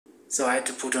So I had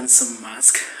to put on some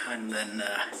mask, and then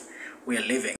we are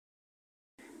leaving.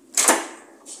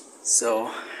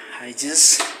 So I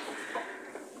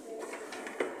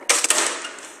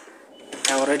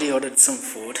already ordered some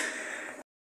food.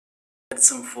 And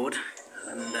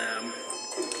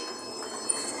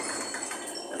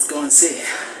let's go and see.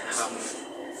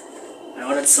 I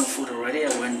ordered some food already.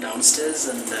 I went downstairs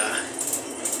and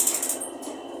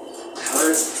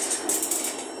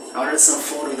I ordered some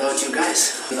food without you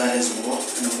guys. That is more,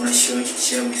 and I'm gonna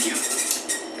share with you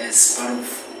as part of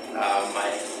my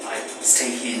stay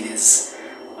here in this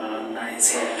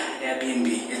nice Airbnb.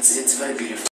 It's very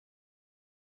beautiful.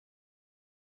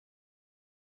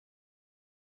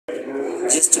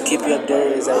 Just to keep you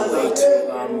updated as I wait,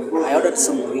 I ordered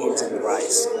some ribs and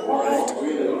rice. Alright,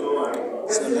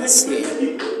 so let's see.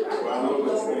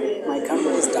 My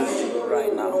camera is dying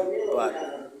right now, but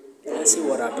let's see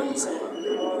what happens.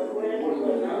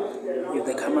 If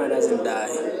the camera doesn't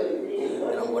die,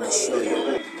 then I'm gonna show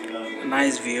you.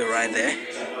 Nice view right there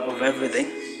of everything.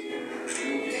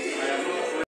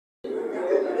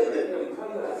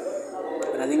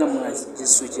 But I think I'm gonna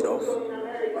just switch it off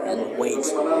and wait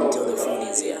until the food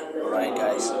is here. Alright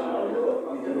guys,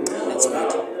 let's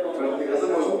wait.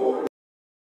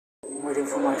 I'm waiting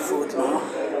for my food now.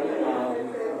 I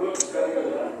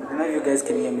don't know if you guys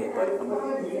can hear me, but I'm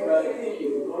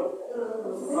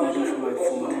waiting for my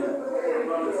food.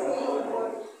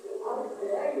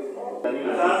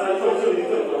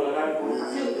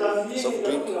 Soft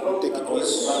drink, I'll take it with.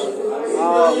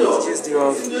 Which juice do you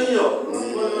have?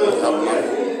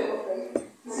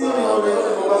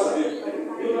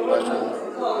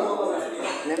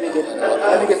 Let me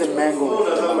get the mango.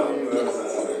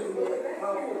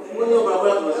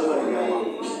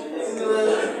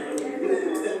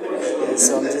 Yeah,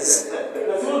 so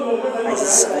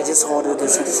I just ordered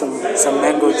some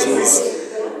mango juice.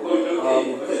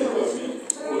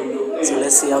 So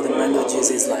let's see how the mango juice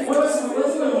is like.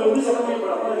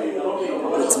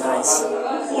 It's nice.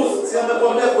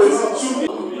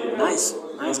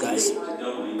 Nice guys. Yeah,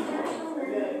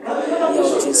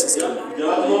 the juice is coming.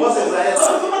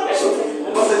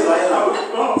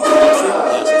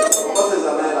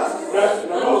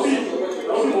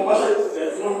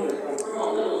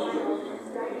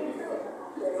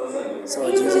 So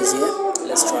our juice is here.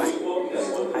 Let's try.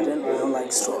 I don't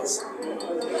like straws.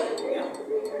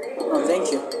 Oh,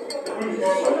 thank you.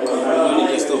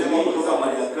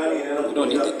 You don't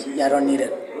need it? Yeah, I don't need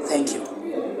it. Thank you.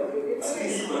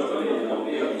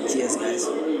 Cheers, guys. I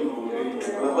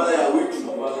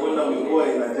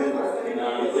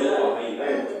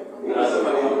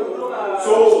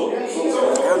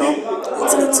don't know.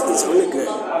 It's really good.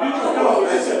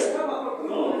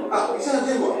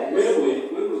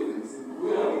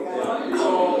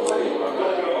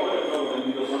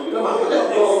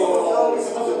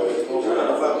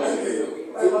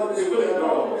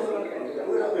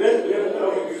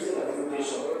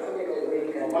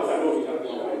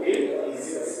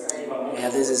 Yeah,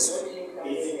 this is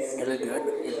really good.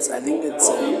 I think it's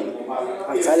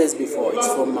I've tried this before. It's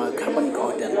from a company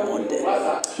called Del Monte.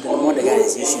 Del Monte,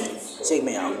 guys, you should check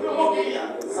me out.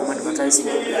 I'm advertising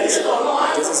you guys.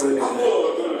 This is really good.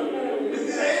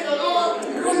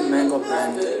 Real mango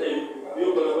blend. Real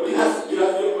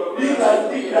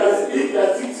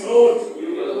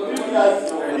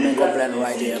mango blend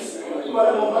right here.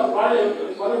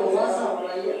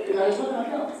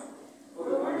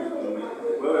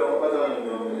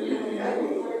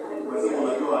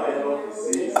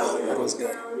 That was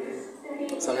good.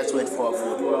 So let's wait for our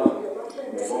food.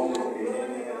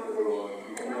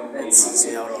 Let's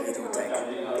see how long it will take. I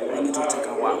think it will take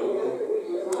a while.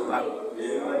 But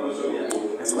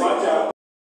let's wait.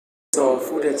 So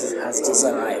food has just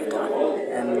arrived,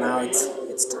 and now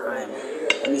it's time.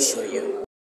 Let me show you.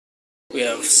 We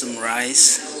have some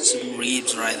rice, some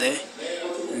ribs right there,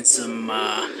 and some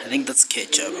I think that's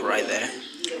ketchup right there.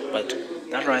 But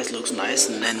that rice looks nice,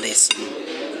 and then there's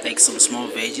some small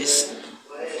veggies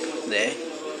there.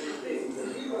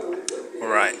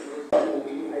 Alright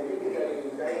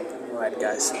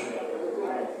guys.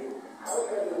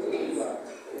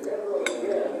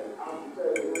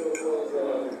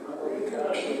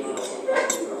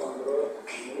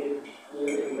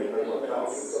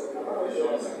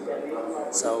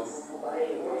 So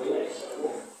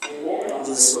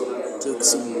just took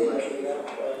some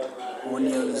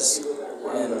onions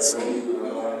and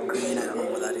some green, I don't know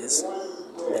what that is,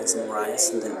 and some rice,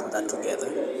 and then put that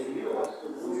together.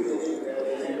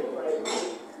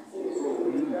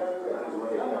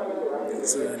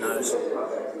 It's really nice.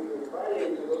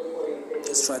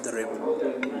 Let's try the rib.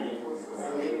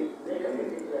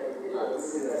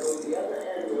 I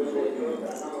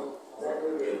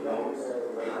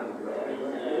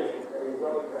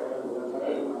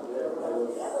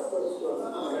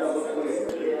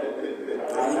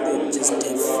think they're just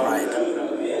deep fried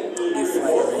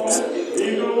ribs.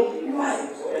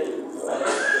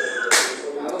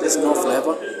 There's no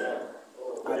flavor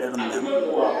added on them.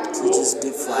 So just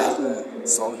deep fried and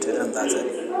salted, and that's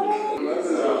it.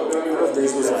 All of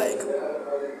this was like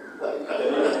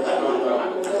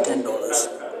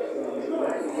 $10.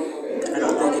 I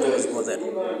don't think it was worth it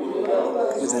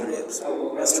with the ribs.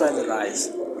 Let's try the rice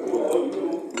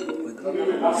with the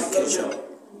ketchup.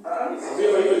 So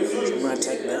I'm gonna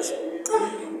take this,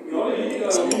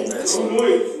 some of this,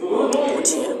 put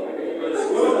here.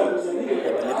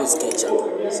 I believe it's ketchup,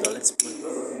 so let's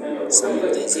put some of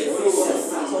this here.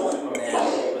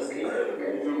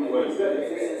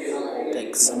 Then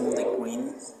take some of the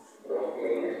greens,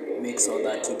 mix all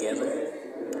that together.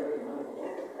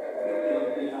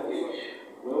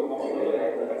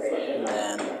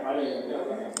 Then,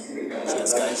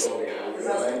 cheers guys.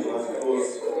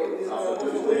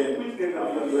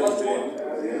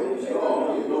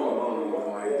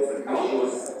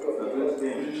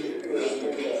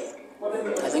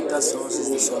 I think that sauce is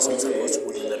the sauce I'm supposed to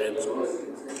put in the ribs.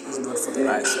 It's not for the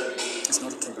rice. It's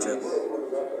not ketchup.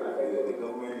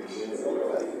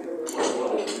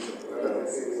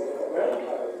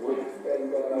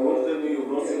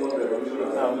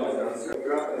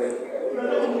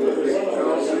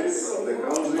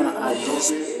 I'm gonna add this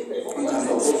on the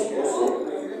ribs.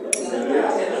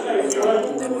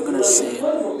 And then we're gonna see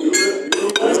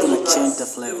it's gonna change the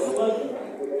flavor.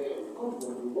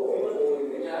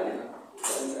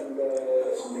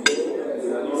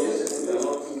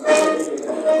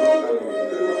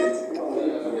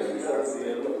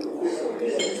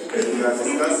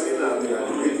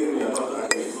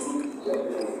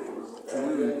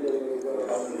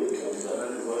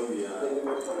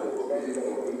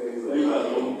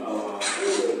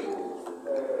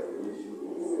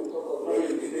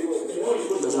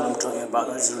 That's what I'm talking about.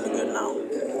 That's really good now.